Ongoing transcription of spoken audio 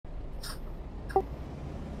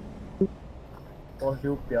我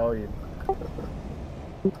有表演。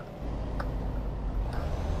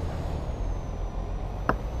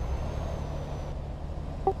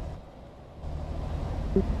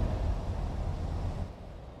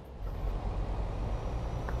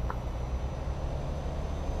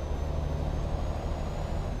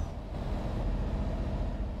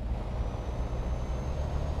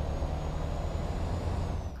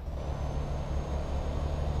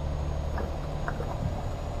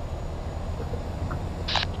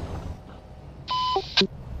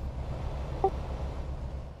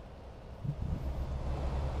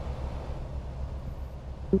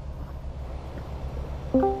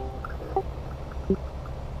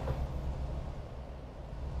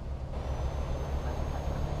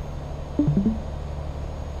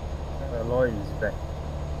Calais is back.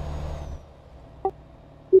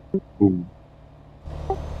 Who?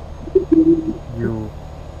 You.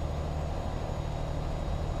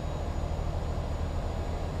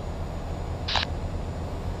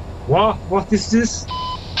 What is this?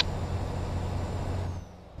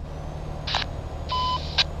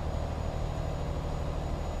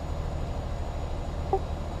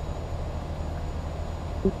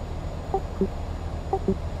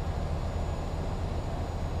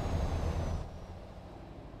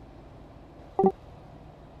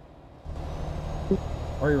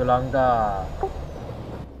 Oh,有人噶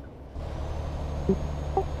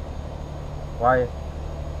 ？Why？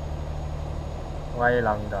 Why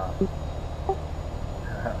人噶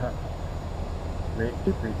？Wait.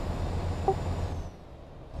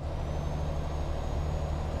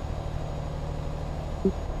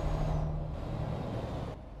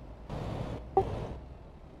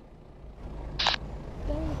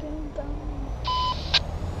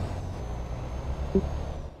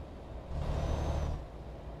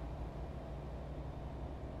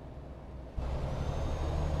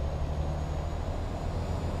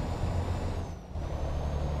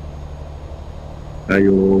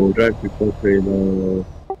 You drive people trailer.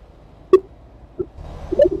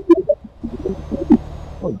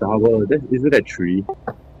 Oh, double. Isn't that 3?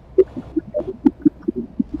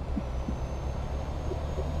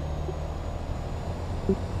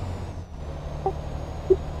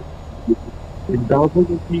 It's double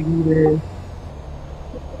the TV there.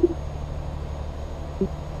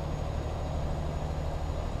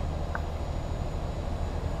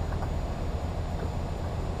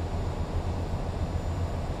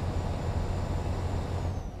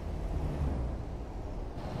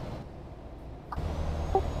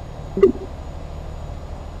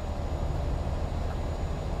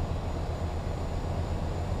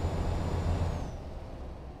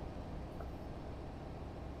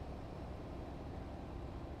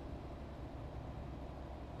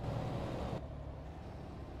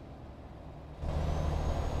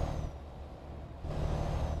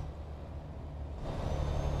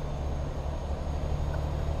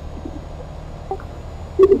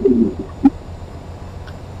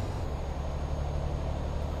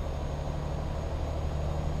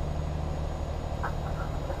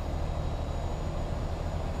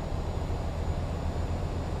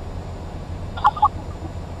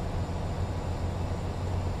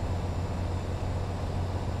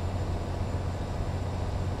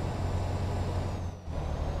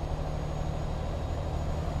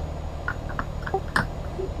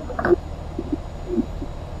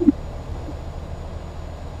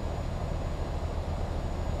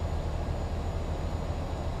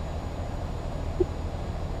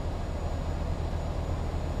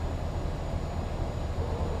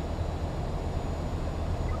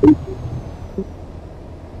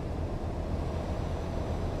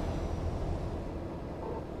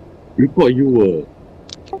 You thought you were.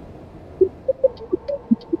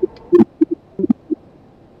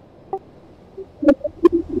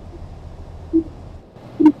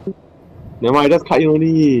 Never mind, just cut in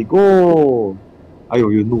only. Go!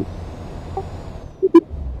 Ayo, you noob.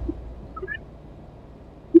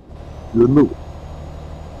 You noob.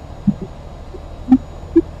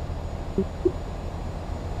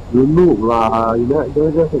 You noob lah. You don't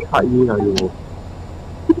just cut in, ayo.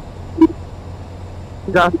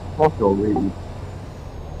 Just force your way in.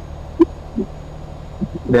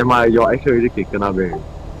 Never mind, your action already taken up there.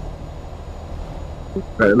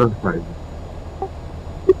 Right, that's fine.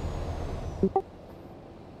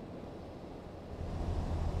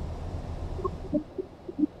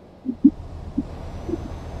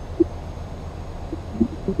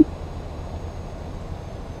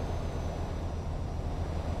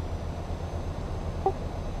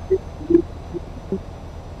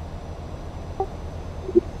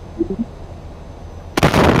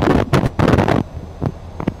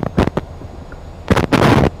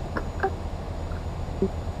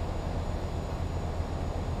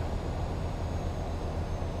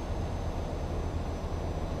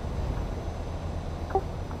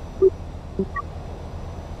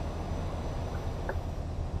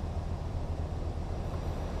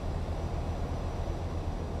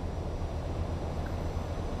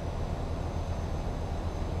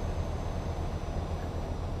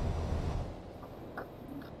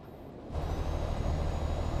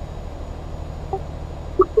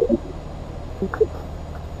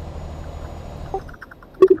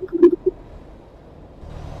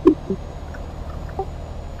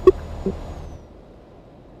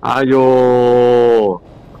 아요.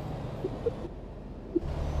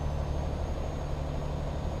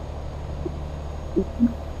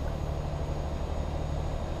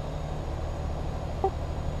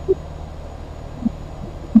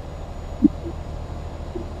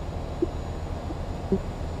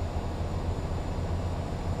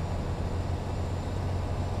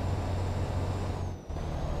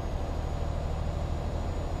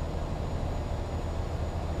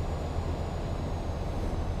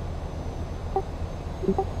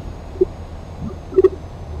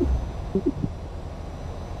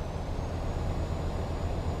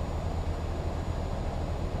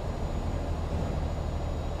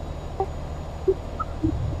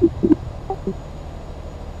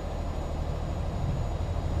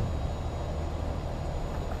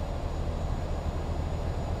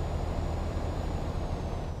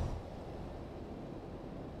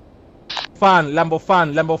 Fan, Lambo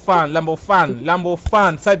fan, Lambo fan, Lambo fan, Lambo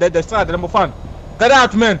fan. Side the side, Lambo fan. Get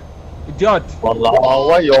out, man. Idiot.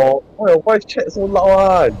 Walao, why chat so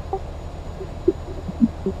loud?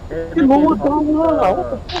 Hey, Lower making down lah. What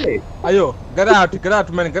the hostile. heck? Ayo, get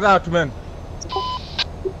out, man, get out, man.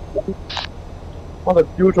 On the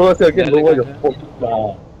future, still get Geldi lower your kanka. foot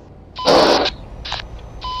lah.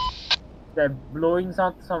 That blowing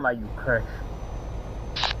sound like you crash.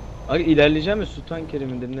 Abi ilerleyeceğim mi? Su tankeri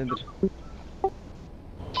midir nedir?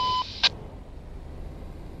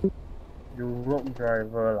 You road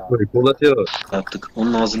driver lah. Wait, pull that here. Yaptık.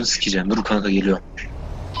 Onun ağzını sikeceğim. Dur kanka geliyor.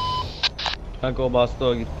 Kanka o bastı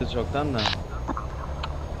o gitti çoktan da.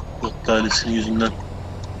 Yok talihsinin yüzünden.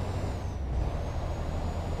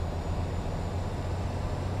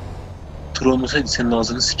 Tır olmasaydı senin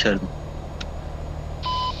ağzını sikerdim.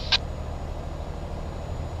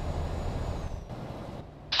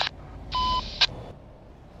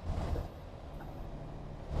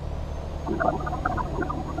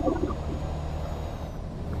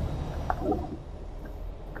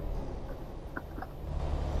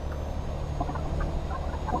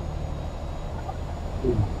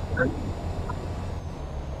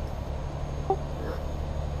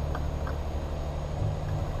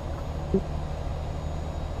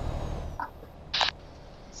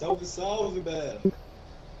 Salve, salve, Beto!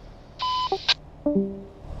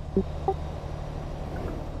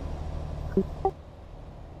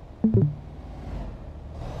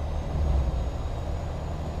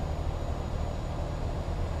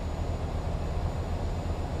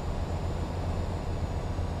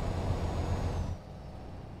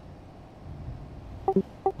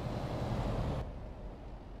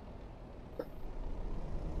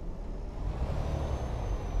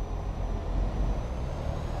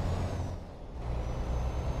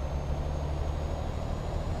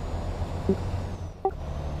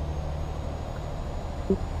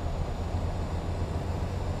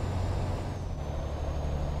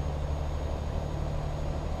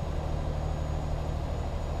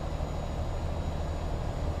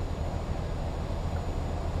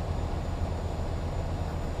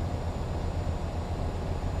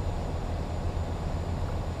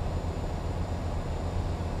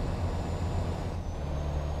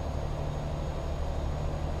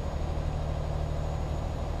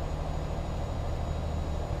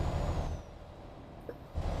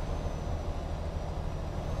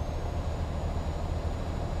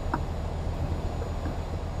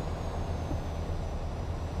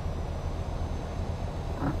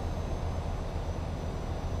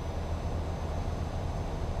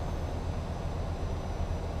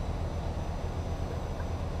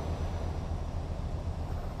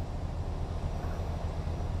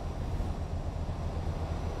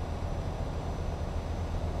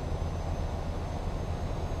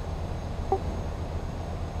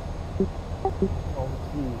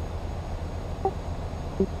 Monkey.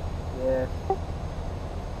 Yes.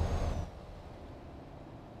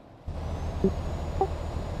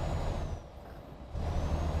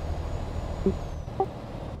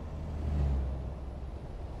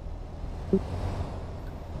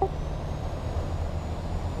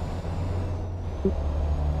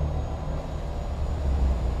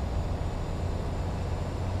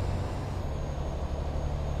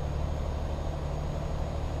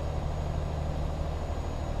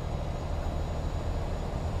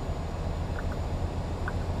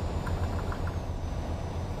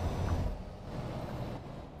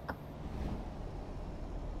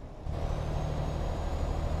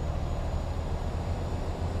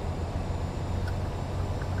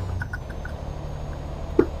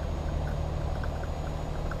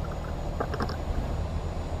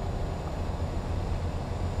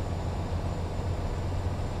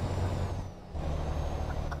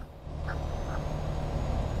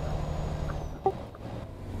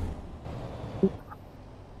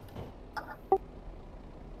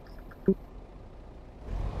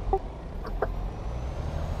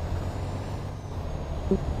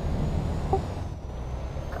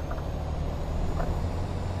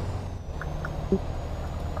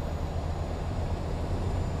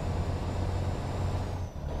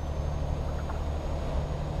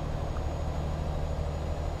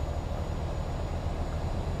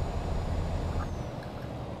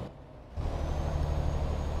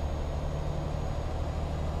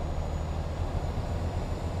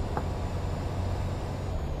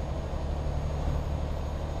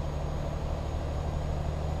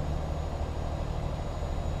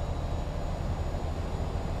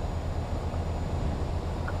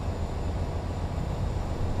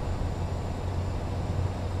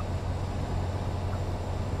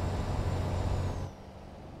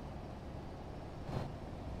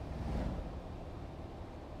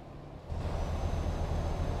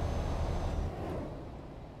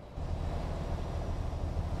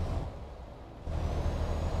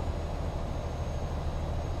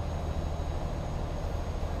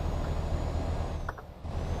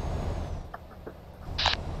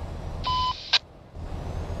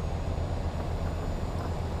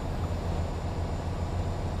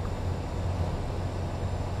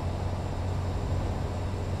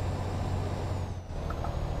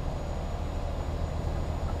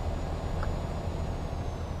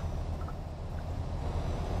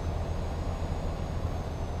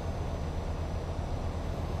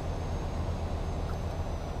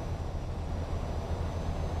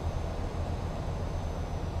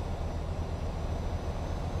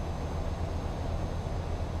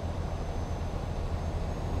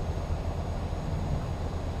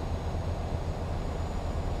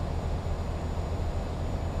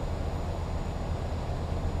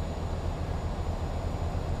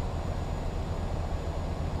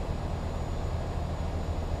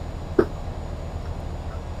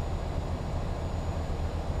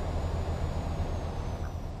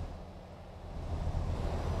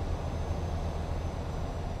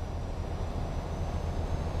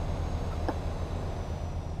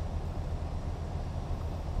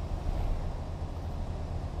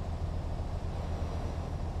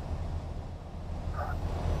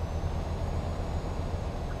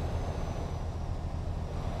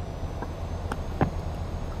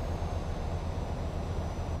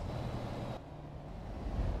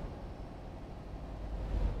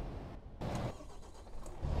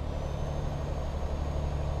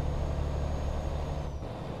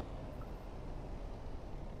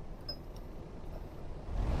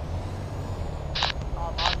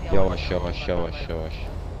 Yavaş yavaş yavaş yavaş.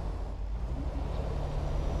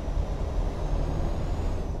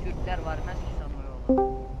 Türkler varmaz ki sana o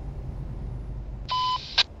yola.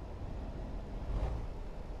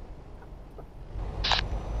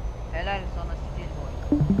 Helal sana Steel Boy.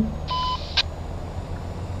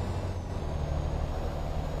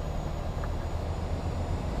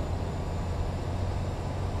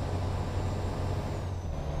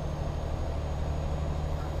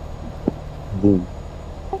 Boom.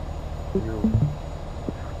 You.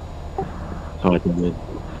 Hard man.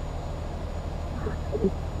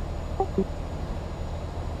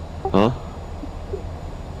 Huh?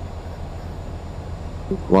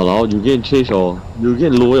 Walao, you can change you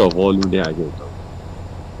can lower your volume then I can talk.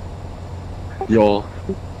 Your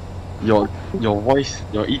voice,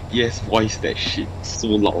 your ETS voice that shit so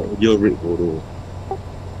loud, ear rape bro.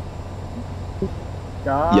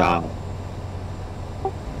 Yeah.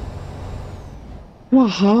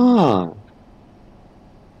 Waha!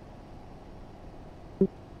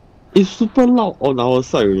 It's super loud on our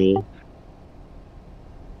side, you know.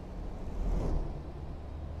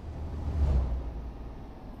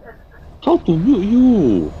 How to mute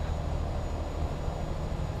you?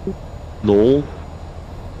 No.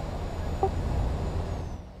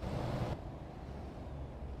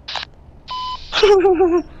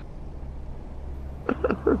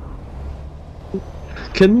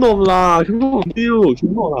 Cannot lah, cannot mute,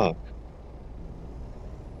 cannot lah.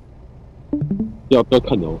 不要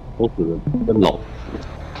看了，吵死人，真老。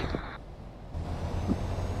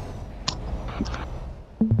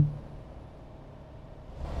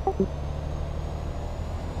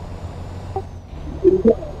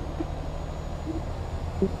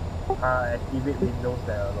Activate Windows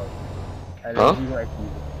there a lot. I Huh? lazy go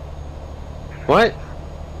activate. What?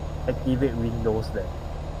 Activate Windows there.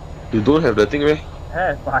 You don't have the thing meh?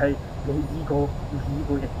 Have, but I lazy go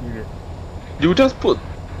activate. You just put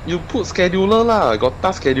scheduler lah, got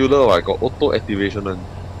task scheduler what, got auto activation one.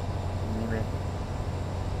 Really, meh?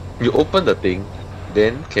 You open the thing,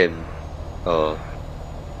 then can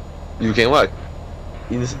you can what?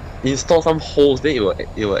 Install some hosts, then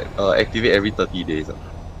it will activate every 30 days.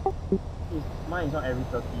 Mine is not every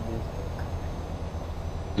 30 days.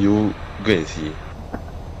 You go and see.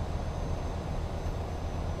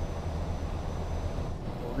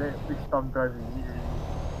 So then which thumb drive is it really?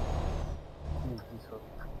 Is this one?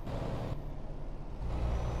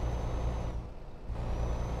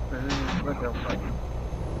 Where can I find it?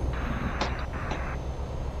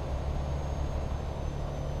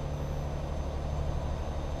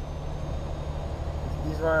 It's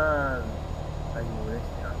this one. !aiyo! Let's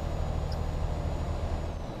see.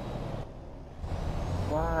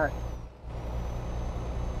 What?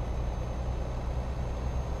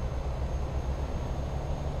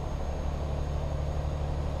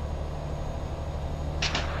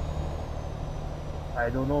 I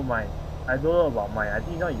don't know mine. I don't know about mine. I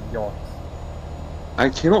think now it's yours. I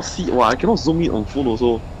cannot see. Wow, I cannot zoom in on phone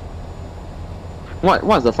also.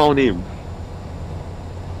 What's the file name?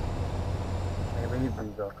 I really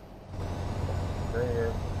bigger.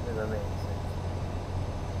 It doesn't make sense.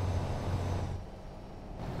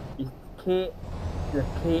 It's the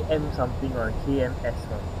KM something or KMS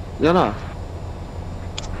one. Yeah lah.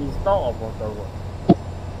 Install or portable?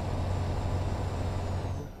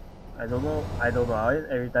 I don't know.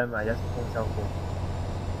 Every time I just own cell phone.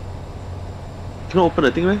 Cannot open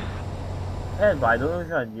the thing meh? Can, but I don't know which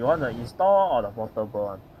one. You want the install or the portable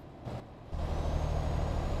one?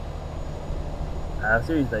 I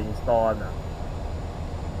assume it's the install one.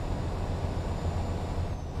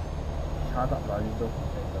 Shut up, Windows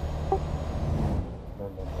Defender. No.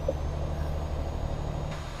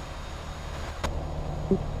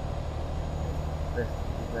 That's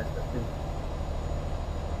the thing.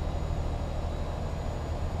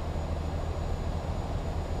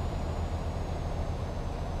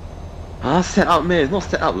 Set up man, it's not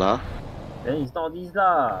set up lah. Then install this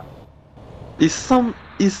lah. It's some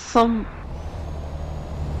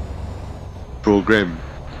program.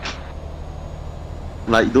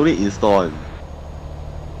 Like don't need install one.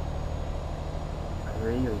 I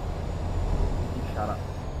really will. You shut up.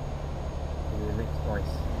 It makes noise.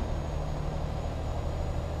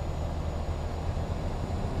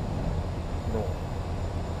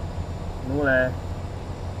 No leh.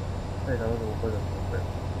 Wait, I want to open the program.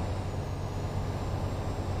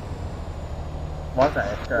 Once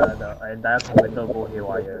I extract the entire computer go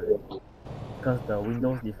haywire. Because the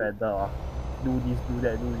Windows Defender do this, do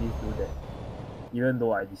that, do this, do that. Even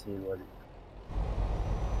though I disabled it.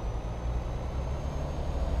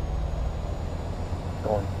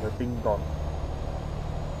 Gone. The thing gone.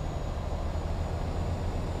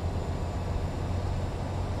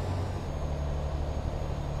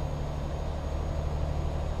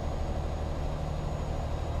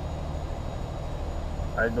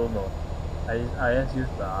 I don't know. I just use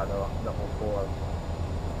the other one, the auto one.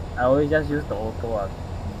 I always just use the auto one.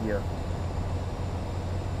 Easier.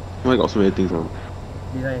 Why got so many things on?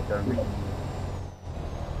 This one is the read.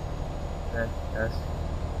 Yes.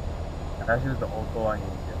 I just use the auto one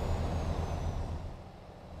easier.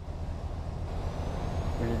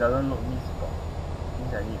 If it doesn't look me spot,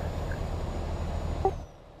 means I need a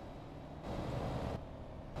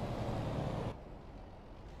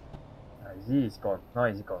Z is gone. Now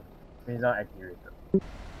it's gone. Means not activated.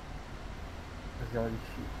 That's the only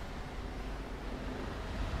shit.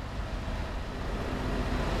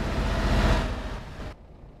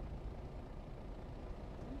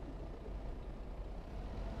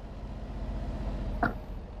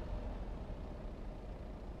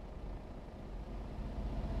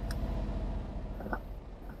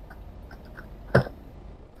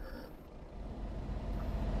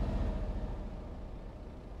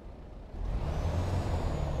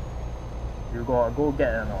 You gotta go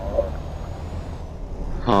get an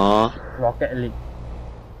Huh? Rocket League.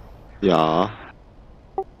 Yeah.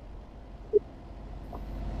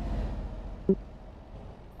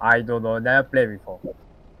 I don't know, never played before.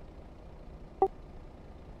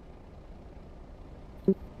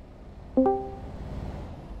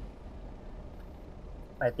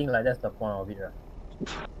 I think like that's the point of it, right?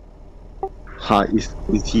 Huh, is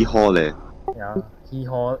he hall eh? Yeah, he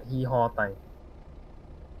haul time.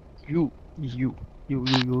 You. You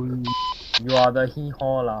are the he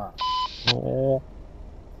haul lah. No.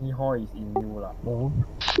 He haul is in you lah. No.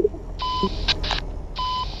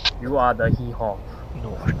 You are the he haul.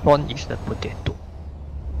 No. Sean is the potato.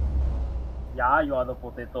 Yeah, you are the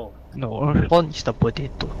potato. No. Sean is the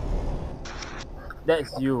potato.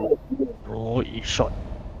 That's you. No, it's Sean.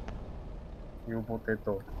 You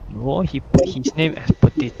potato. No, he put his name as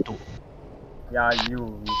potato. Yeah,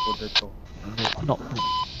 you potato. No, not me.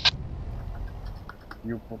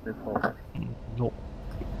 You potato. No.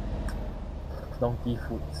 Donkey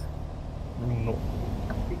food. No.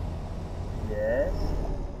 Yes.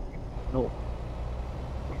 No.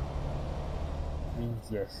 Means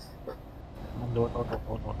yes. No.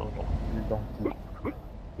 You donkey.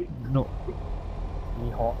 No. Me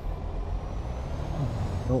hot.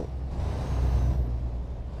 No.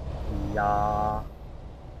 Yeah.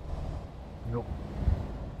 No.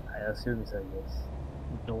 I assume it's a yes.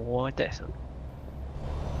 No, that's a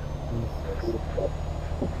Means yes.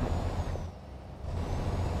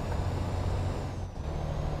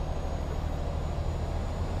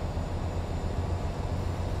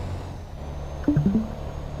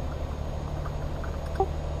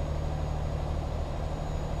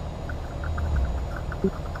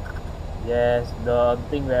 Yes, the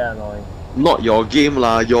thing very annoying. Not your game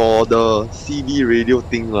lah, your the CB radio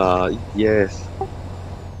thing lah. Yes.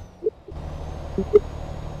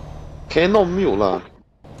 Cannot mute lah.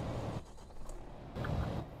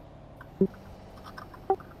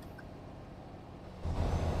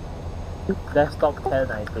 Desktop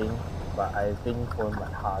can I think, but I think phone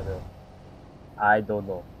might harder. I don't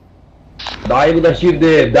know. Дай ему доживдим,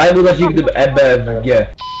 ебе.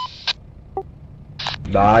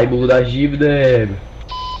 Дай ему доживдим.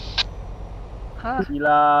 Huh?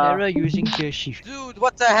 Gila. Error using gear shift. Dude,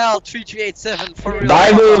 what the hell? 3387 for real.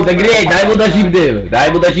 Дай ему догреть, дай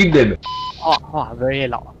ему доживдим. Oh, very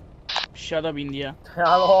loud. Shut up, India.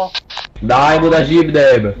 Hello. Дай ему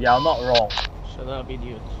доживдим. You are not wrong. Shut up,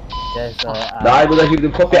 idiot. There's a... Дай ему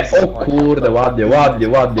доживдим, kopie. O kurde,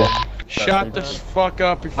 ładnie. Shut the fuck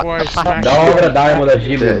up before I smash you. Dobra, daj mu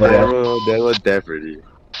dоживdим. They were deaf already.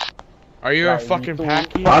 Are you a fucking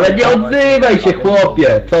packy? Ale nie odzywaj się,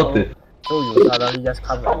 chłopie, co ty? So you suddenly just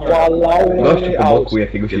come like Gościu po boku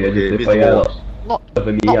jakiegoś jedzie, ty pajelo. Not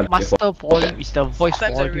master volume, is the voice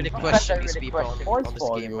Sometimes I volume. really question these people on this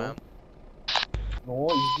game, man. No,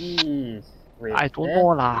 it's this. Wait, I don't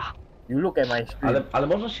know lah. You look at my screen. Ale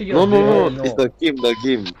możesz się nie No, no. it's the game.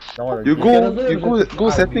 No, You game.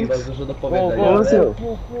 go settings.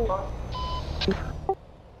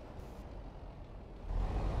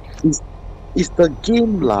 It's the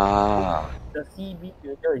game lah. The CB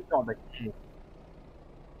radio is not the game.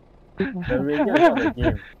 The radio is not the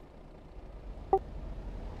game.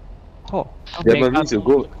 Oh, German means you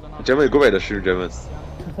go back the stream, German.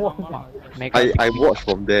 Mega I watch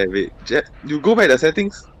from there. Wait, you go back the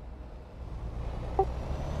settings.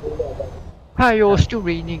 Hi, still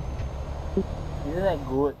raining. Isn't that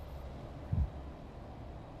good?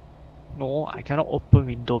 No, I cannot open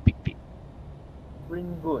window big. Pretty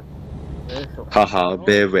good. Very sure. Haha,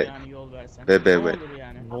 bare wet. Bare wet.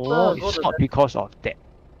 No, it's not because of that.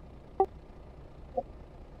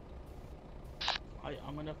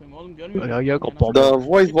 I'm gonna 有一個 problem。 The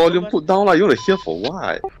voice volume put down lah. You want to hear for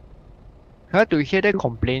what? How to hear them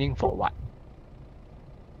complaining for what?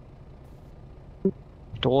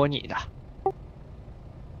 Don't need lah.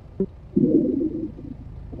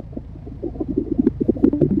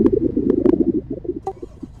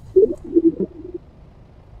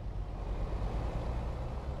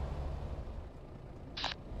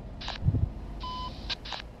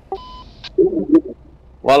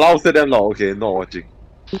 Walao, say them loud. Okay, not watching.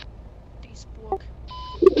 Duisburg.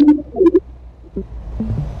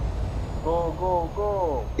 Go, go,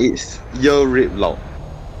 go. It's ear rape loud.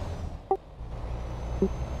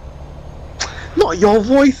 Not your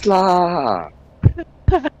voice lah.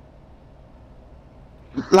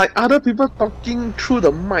 Like other people talking through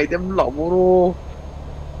the mic, damn loud, bro.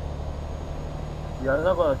 You're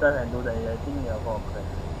not gonna try and do that. I think you're gonna crash.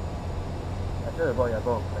 I swear to God, you're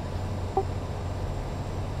gonna crash.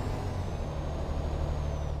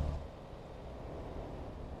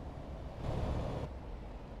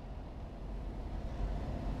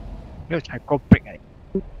 Nó chạy có break này.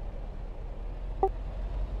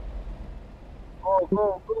 Go,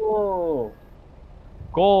 go, go.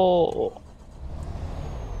 Go.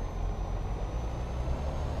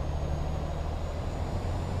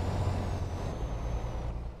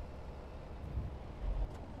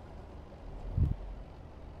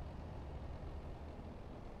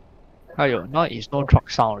 Ayo, now is no truck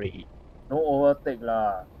sound already. No overtake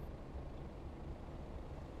lah.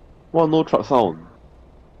 What no truck sound?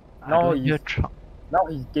 I Now don't hear is truck. now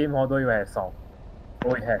his game order you have sound.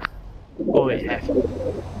 Oh it has. Oh, it have.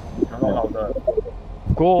 Not louder.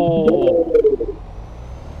 Go.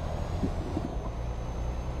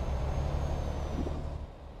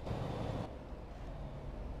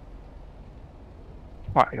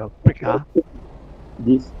 What, your break, huh?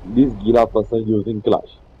 This gila person using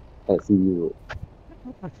clutch at CB Road.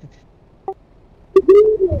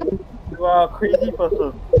 You are a crazy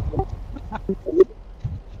person.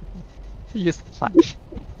 Use clutch.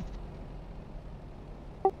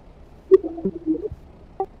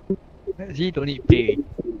 He don't need pay.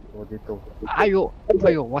 Potato. Ayo,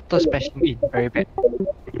 water splashing in, very bad.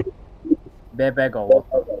 Bear got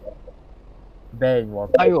water. Bear in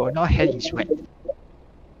water. Ayo, now head is wet.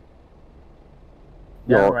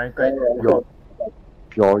 Yeah, Your- right, correct.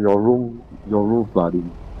 Your room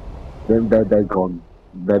flooding. Then bear gone.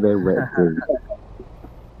 Bear wet thing.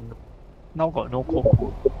 Now got no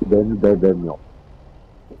cold. Then bear milk.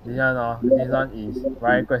 This one is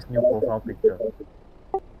Ryan Quest's new profile picture.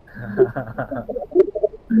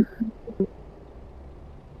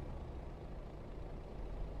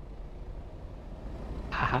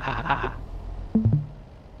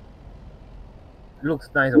 Looks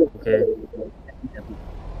nice, okay.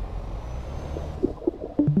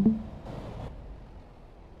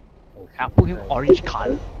 Oh, I put him orange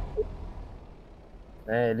color.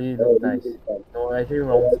 Hey, really look nice. No, actually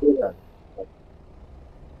wrong done.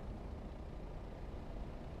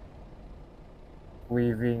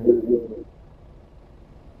 Weaving.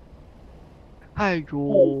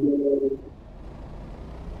 Ayo.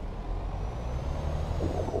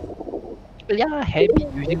 Yeah, heavy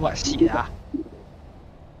using what seat ah?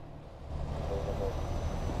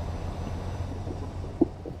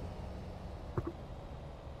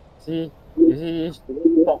 See, you see this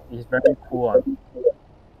talk is very cool one.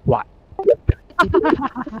 What?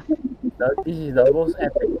 This is the most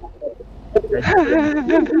epic.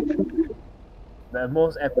 The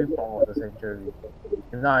most epic part of the century.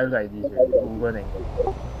 And now I look like this, Ruben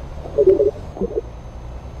angle.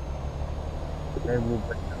 Then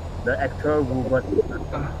Ruben. The actual Ruben.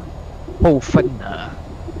 好分啊。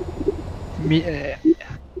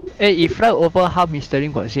If fly over how Mr.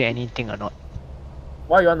 Lim got say anything or not?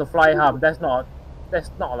 Why you want to fly hub? That's not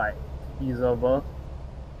like feasible.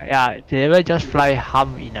 Yeah, they never just fly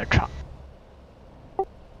hum in a truck.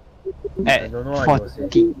 I At don't know what you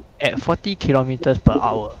will say. 40 kilometers per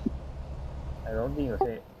hour. I don't think you'll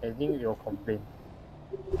say. I think you'll complain.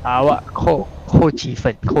 啊，我扣几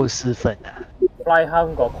分？扣10分啊 Fly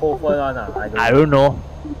hub got 扣分 one I don't know.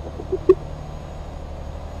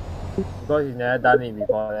 Because you never done it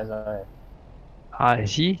before, that's why. 啊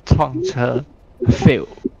，see 撞车 fail.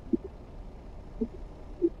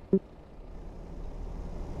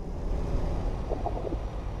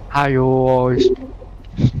 Ayo,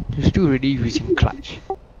 you still really using clutch.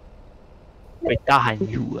 Wait, tahan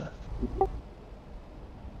you ah.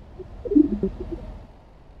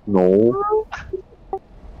 No.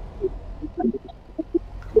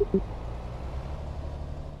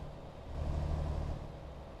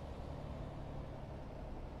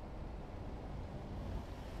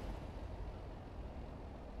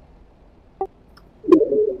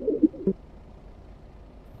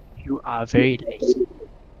 are very laggy.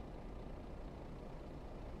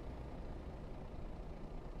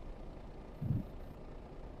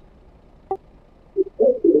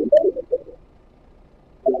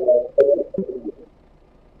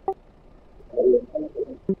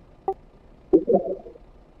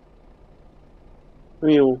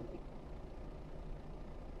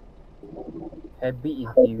 Habit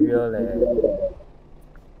interior leh.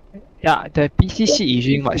 Yeah, the PC sheet is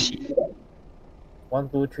using what sheet?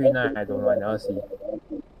 1239 I don't know, I never see.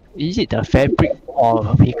 Is it the fabric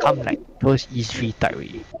or become like those E3 type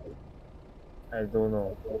already? I don't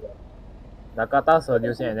know. Nakata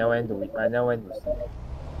solution I never went to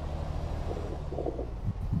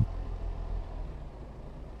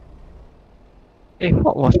see.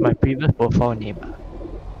 What was my previous profile name?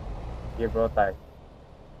 Gabriel Tai.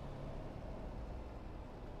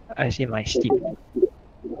 I see my Steam.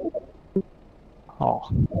 Oh,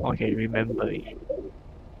 okay, remember it.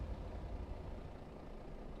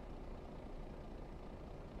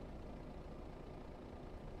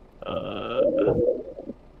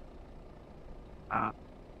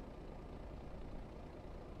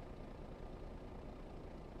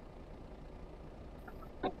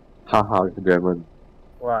 Haha, German.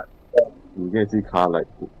 What? You can see car like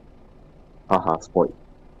haha spoiled.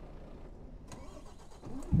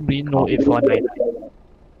 We know it for 99.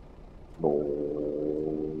 No.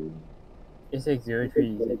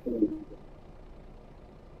 A603 is it?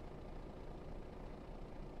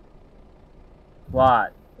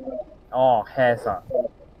 What? Oh, hairs ah.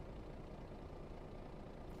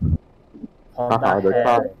 Honda Haha, the hair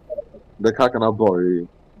car. leh. The car cannot block already.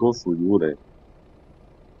 Goes to you then.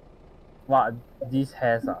 What? These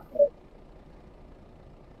hairs ah.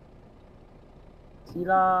 See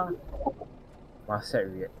lah. Must set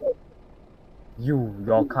react.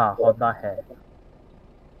 Your car, Honda hair.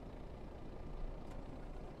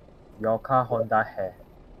 Your car, Honda hair.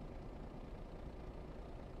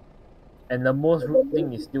 And the most rude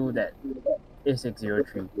thing is still that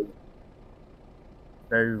A603.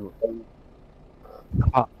 Very rude.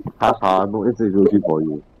 Haha, no S603 for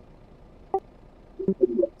you.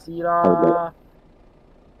 See lah.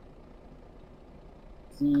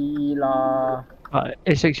 See lah.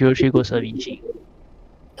 A603 go servicing.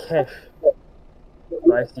 Cash.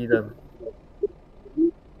 No accident.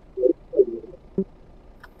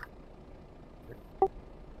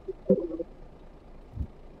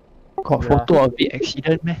 Got photo of the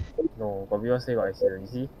accident meh? No, got people say got accident, you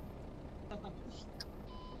see?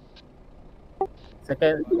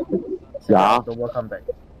 Second October come back.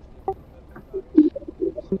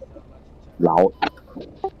 Loud.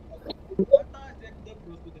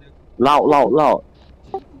 Loud.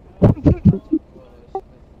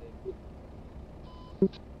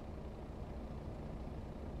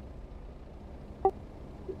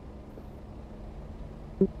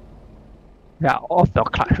 Yeah, off your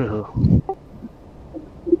clutch also.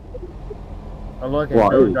 Although can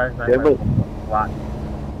still drive 954. What?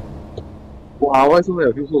 Wow, why so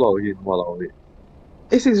many people so loud again? Walao eh.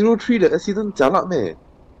 A603 the accident jialat meh?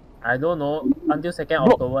 I don't know. Until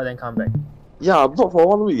 2nd October then come back. Yeah, blocked for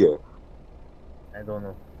 1 week eh. I don't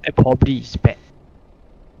know. It probably is bad.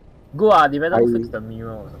 Good they better fix the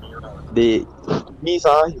mirror also. They means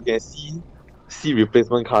you can see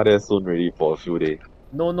replacement car there soon already for a few days.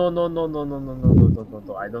 No.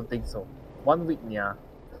 I don't think so. 1 week nia.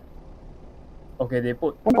 Okay, they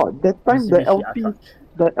put That time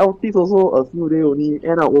the LT's also a few days only,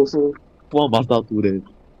 end up also one Mazda 2 then.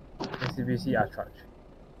 Mitsubishi Artrage.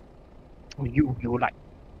 You like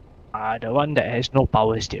the one that has no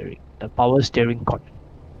power steering. The power steering gone.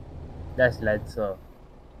 That's Lancer.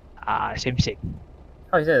 Same.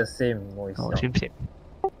 How is that the same? No, it's not. Same.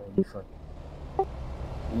 No, different.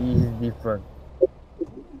 It is different.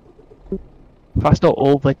 Faster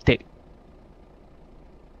overtake.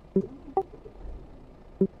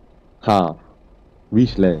 Ha,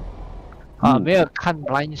 which leh? 没有看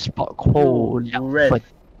blind spot 扣2分。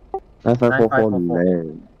9544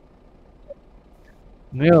嘞。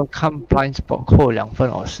没有看 blind spot 扣2分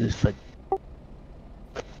or 4分。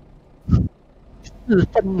4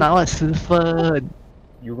分拿了10分。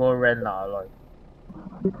You go rent lah, Aloy.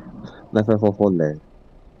 9544嘞。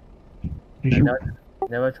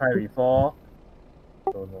Never try before.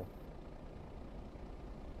 Don't know.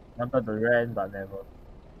 Wanted to rent but never.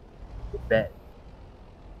 Bad.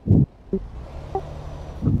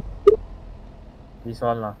 This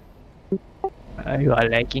one lah. You are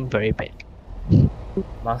lagging very bad.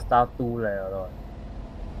 Mazda 2 leh, Aloy.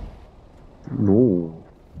 No.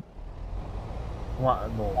 What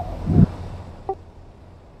no?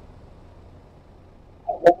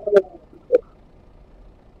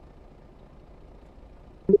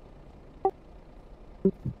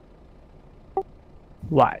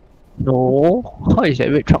 No，how is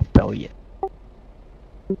that red truck 表演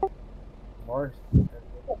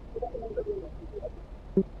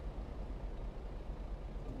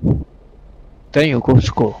Morris.？Then you go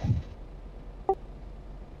school.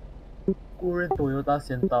 Go rent Toyota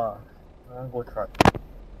Sienna. I want go try.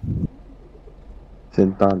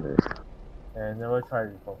 先单的， I never try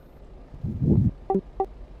before.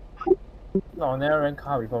 No, I never rent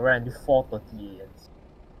car before. Rent until 4:30 a.m.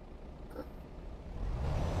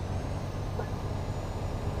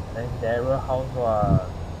 Then Daryl house what?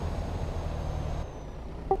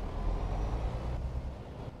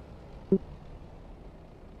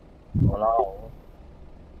 Walao.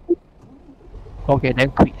 Okay,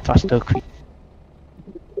 then quit faster quit.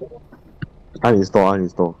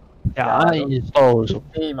 uninstall. Yeah, uninstall also.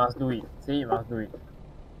 Say you must do it. Say you must do it.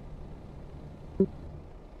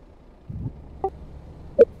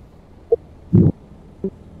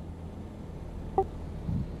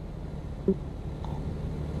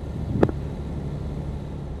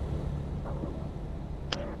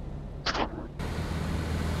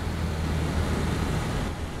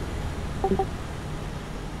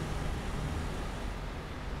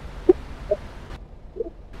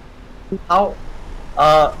 How?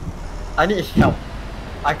 I need help.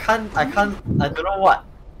 I don't know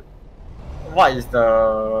what is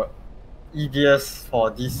the EDS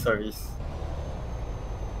for this service.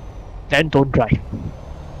 Then don't drive.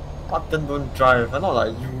 What then don't drive? I'm not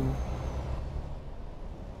like you.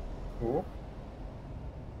 Who?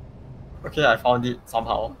 Okay, I found it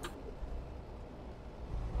somehow.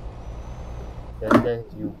 Then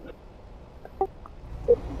that's you.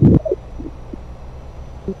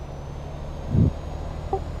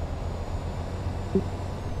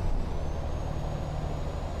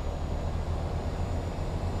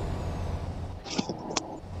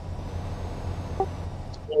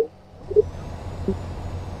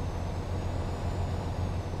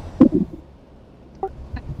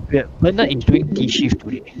 Bernard is doing D shift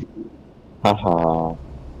today. Haha.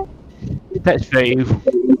 That's very rude.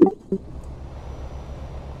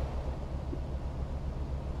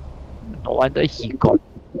 No wonder he got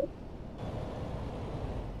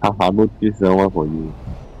Haha, notice one for you.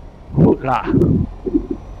 good lah.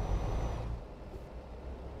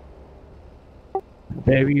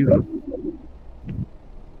 Very rude.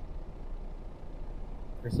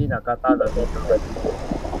 You see Nakata the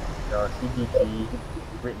CDG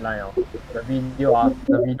red line the video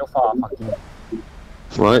file fucking.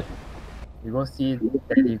 What? You go see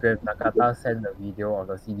Telegram Nakata send the video of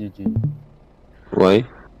the CDG. Why?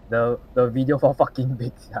 The video file fucking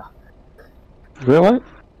big, yeah. What?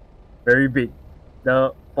 Very big.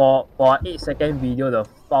 For 8-second video the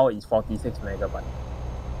file is 46 megabyte.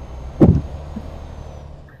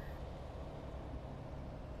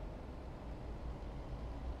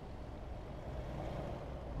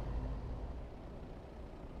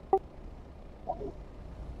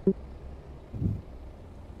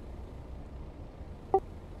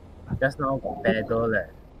 Just now pedal leh.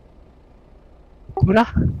 Good lah.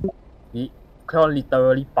 He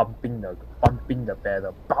literally pumping the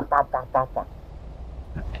pedal. Pam pam pam pam pam.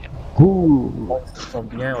 Good. From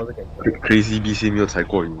behind also can hear. Crazy BC 没有踩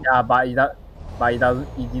过你。 Yeah, but it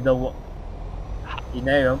didn't work. It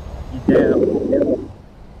didn't.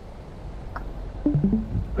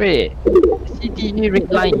 Wait, CDG red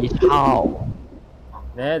line is how?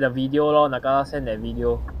 The video lor, Nakata send that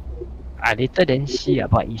video. I later then see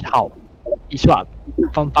about is how. It's what?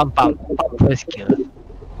 Pump first gear.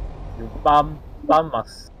 You pump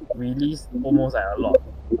must release almost like a lot.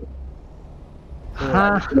 So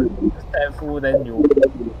Huh? Step full, then you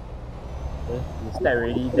step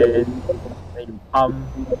already, then you pump.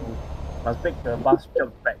 You must make the bus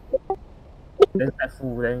jump back. Then step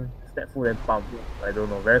full, then pump. I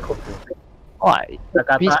don't know, very confusing. Why?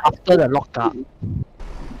 Means after the lockup.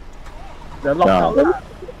 The lockout lah.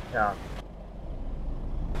 Yeah.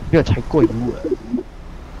 没有踩过油啊。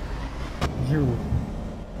You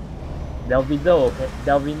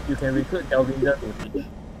you can recruit Delvinder to teach.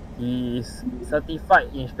 He is certified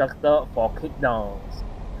instructor for kickdowns.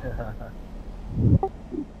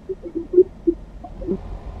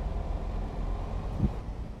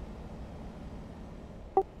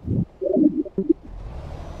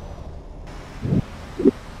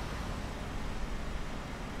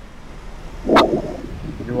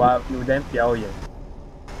 You then 表演。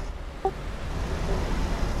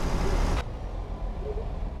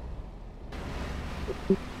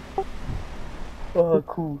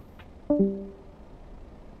酷。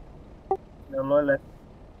有冇咧？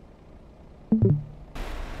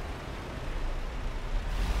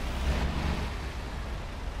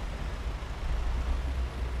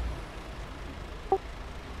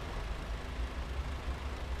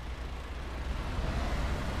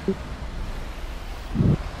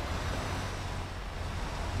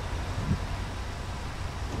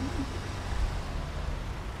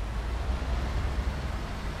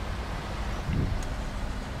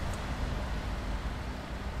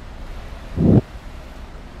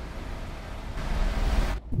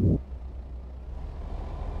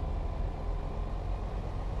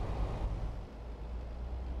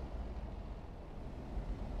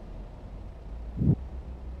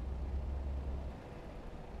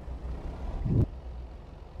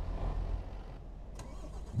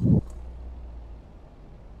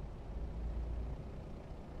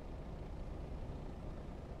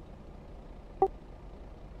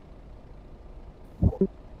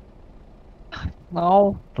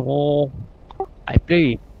 No, no. I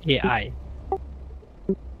play with AI.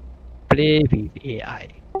 Play with AI.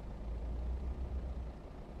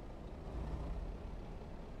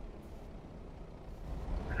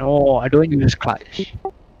 No, I don't use clutch.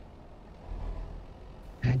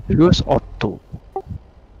 Use auto.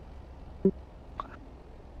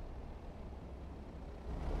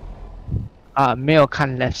 啊，没有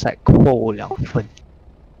看 left side 扣2分。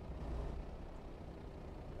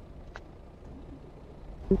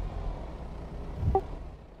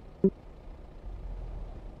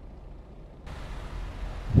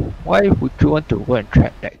Why would you want to go and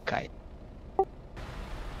trap that guy?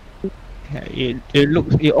 Yeah,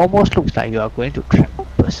 it almost looks like you are going to trap a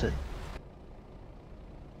person.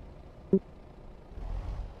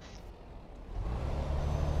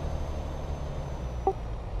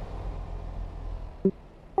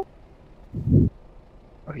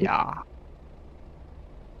 Oh, yeah.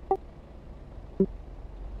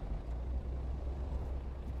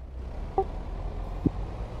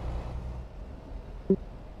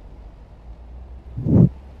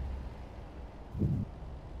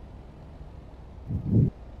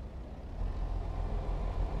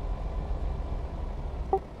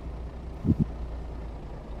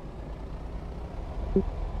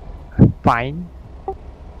 Fine.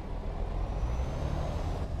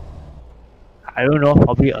 I don't know,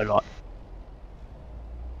 probably a lot.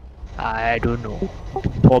 I don't know.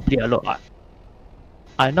 Probably a lot.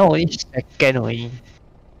 I know only second only.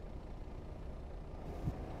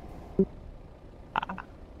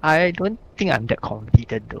 I don't think I'm that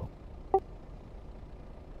confident though.